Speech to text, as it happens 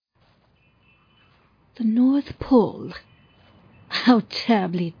The North Pole. How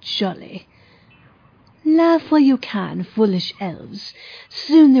terribly jolly. Laugh while you can, foolish elves.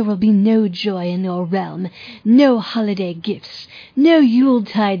 Soon there will be no joy in your realm, no holiday gifts, no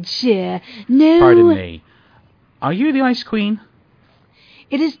Yuletide cheer, no... Pardon me. Are you the Ice Queen?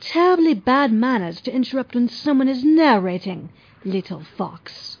 It is terribly bad manners to interrupt when someone is narrating, little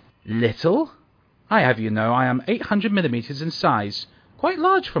fox. Little? I have you know I am 800 millimeters in size. Quite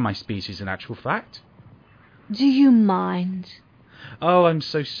large for my species, in actual fact. Do you mind? Oh, I'm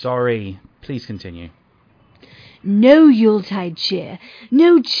so sorry. Please continue. No Yuletide cheer,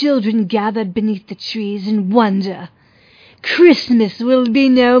 no children gathered beneath the trees in wonder. Christmas will be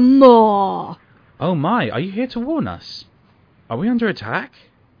no more. Oh my, are you here to warn us? Are we under attack?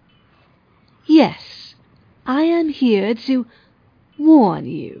 Yes, I am here to warn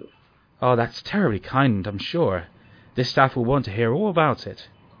you. Oh, that's terribly kind, I'm sure. This staff will want to hear all about it.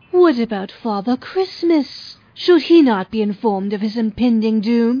 What about Father Christmas? Should he not be informed of his impending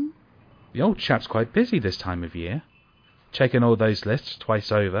doom? The old chap's quite busy this time of year. Checking all those lists twice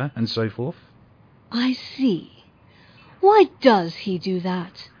over, and so forth. I see. Why does he do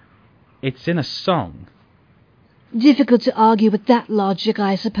that? It's in a song. Difficult to argue with that logic,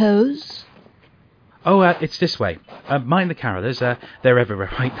 I suppose. Oh, it's this way. Mind the carolers, they're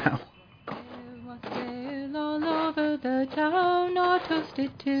everywhere right now. All over the town, our toast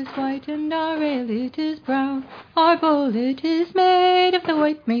it is white and our ale it is brown. Our bowl it is made of the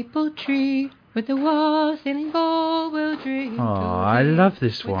white maple tree, with the wassailing bowl we'll drink. Oh, I love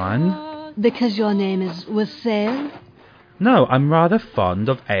this one. Because your name is Wassail? No, I'm rather fond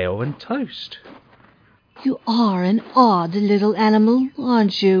of ale and toast. You are an odd little animal,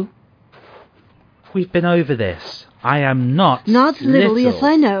 aren't you? We've been over this. I am not little. Yes,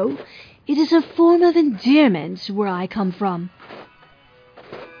 I know. It is a form of endearment where I come from.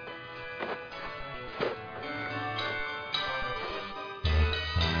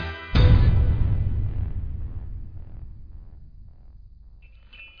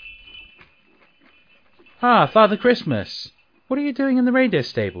 Ah, Father Christmas. What are you doing in the reindeer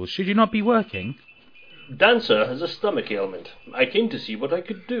stables? Should you not be working? Dancer has a stomach ailment. I came to see what I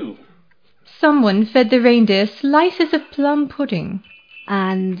could do. Someone fed the reindeer slices of plum pudding.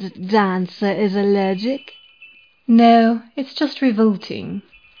 And Dancer is allergic? No, it's just revolting.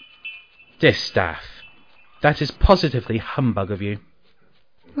 Distaff. That is positively humbug of you.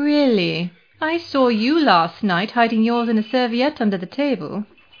 Really? I saw you last night hiding yours in a serviette under the table.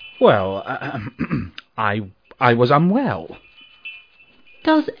 Well, I was unwell.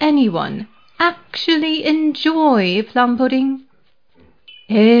 Does anyone actually enjoy plum pudding?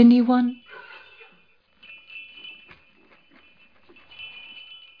 Anyone?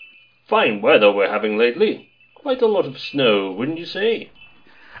 Fine weather we're having lately. Quite a lot of snow, wouldn't you say?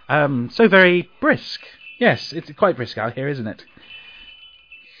 So very brisk. Yes, it's quite brisk out here, isn't it?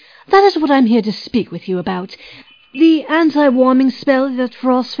 That is what I'm here to speak with you about. The anti-warming spell that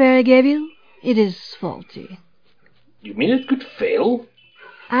Frost Fairy gave you, it is faulty. You mean it could fail?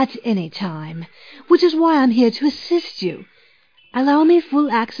 At any time, which is why I'm here to assist you. Allow me full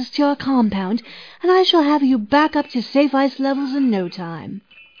access to your compound, and I shall have you back up to safe ice levels in no time.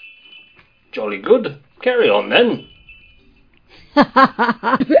 Jolly good. Carry on, then.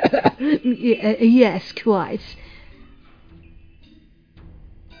 Yes, quite.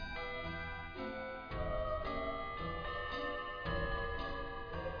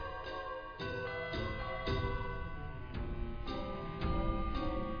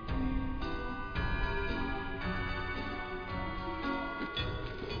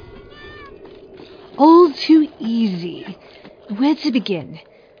 All too easy. Where to begin?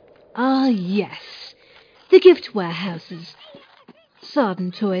 Ah, yes. The gift warehouses.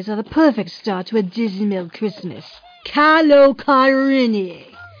 Sodden toys are the perfect start to a dismal Christmas. Calo Carini.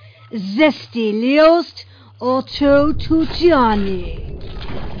 Zesti Liost Otto Tucciani.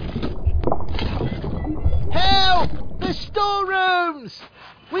 Help! The storerooms!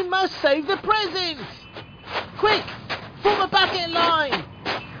 We must save the presents! Quick! Form a bucket line!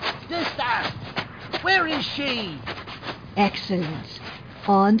 Distaff! Where is she? Excellent.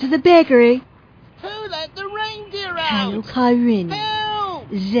 On to the bakery. Who let the reindeer Calo out? Carini. Help!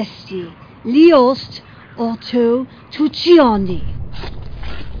 Zesti Liost Otto Tucciani.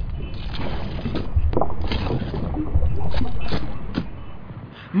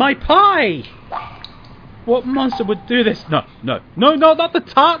 My pie! What monster would do this? No, not the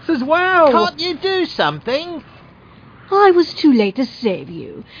tarts as well! Can't you do something? I was too late to save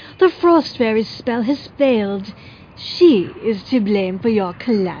you. The Frost Fairy's spell has failed. She is to blame for your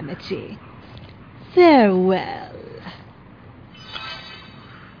calamity. Farewell.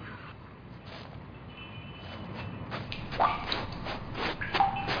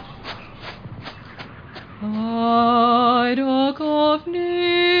 Freitag auf Neton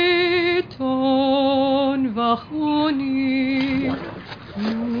wachuni.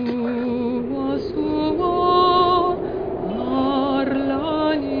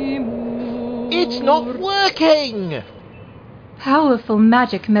 It's not working! Powerful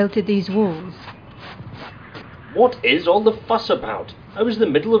magic melted these walls. What is all the fuss about? I was in the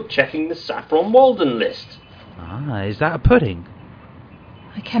middle of checking the Saffron Walden list. Ah, is that a pudding?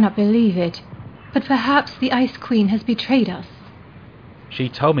 I cannot believe it, but perhaps the Ice Queen has betrayed us. She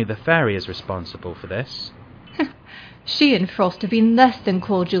told me the fairy is responsible for this. She and Frost have been less than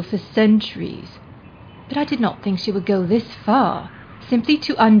cordial for centuries. But I did not think she would go this far, simply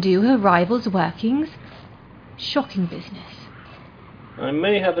to undo her rival's workings. Shocking business. I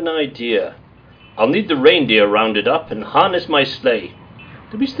may have an idea. I'll need the reindeer rounded up and harness my sleigh.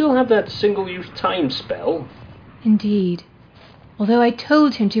 Do we still have that single-use time spell? Indeed. Although I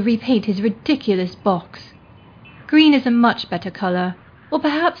told him to repaint his ridiculous box. Green is a much better colour, or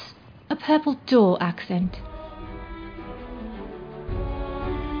perhaps a purple door accent.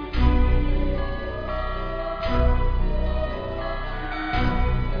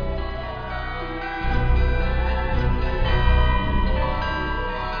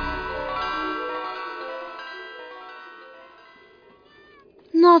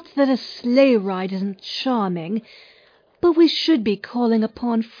 Not that a sleigh ride isn't charming, but we should be calling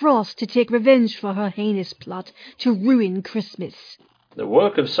upon Frost to take revenge for her heinous plot to ruin Christmas. The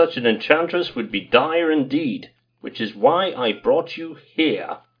work of such an enchantress would be dire indeed, which is why I brought you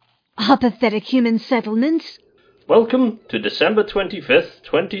here. Our pathetic human settlements. Welcome to December 25th,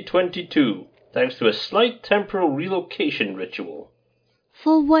 2022, thanks to a slight temporal relocation ritual.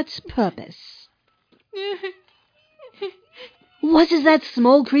 For what purpose? What is that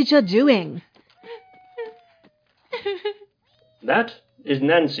small creature doing? That is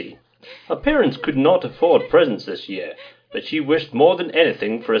Nancy. Her parents could not afford presents this year, but she wished more than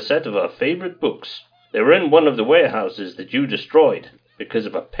anything for a set of her favourite books. They were in one of the warehouses that you destroyed, because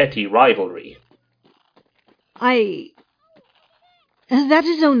of a petty rivalry. That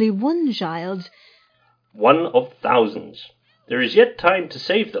is only one child. One of thousands. There is yet time to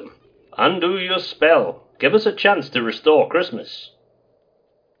save them. Undo your spell. Give us a chance to restore Christmas.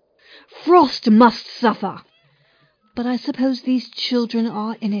 Frost must suffer. But I suppose these children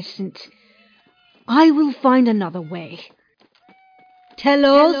are innocent. I will find another way.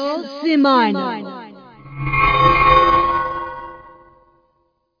 Telos Simainon.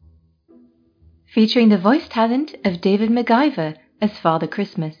 Featuring the voice talent of David MacGyver as Father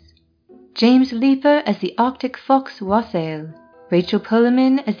Christmas, James Leaper as the Arctic Fox Wassail, Rachel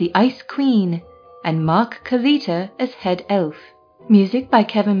Pullman as the Ice Queen, and Mark Kalita as Head Elf. Music by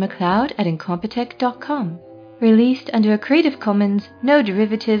Kevin MacLeod at Incompetech.com. Released under a Creative Commons No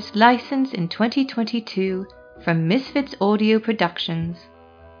Derivatives license in 2022 from Misfits Audio Productions.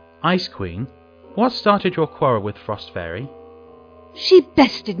 Ice Queen, what started your quarrel with Frost Fairy? She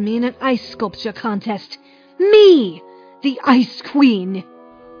bested me in an ice sculpture contest. Me, the Ice Queen.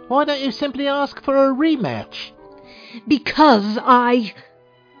 Why don't you simply ask for a rematch? Because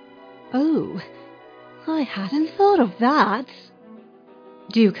Oh, I hadn't thought of that.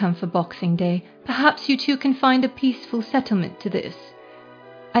 Do come for Boxing Day. Perhaps you two can find a peaceful settlement to this.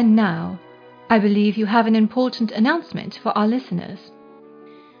 And now, I believe you have an important announcement for our listeners.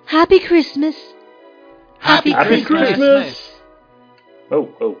 Happy Christmas. Happy Christmas! Ho,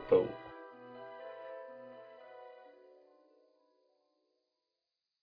 ho, ho.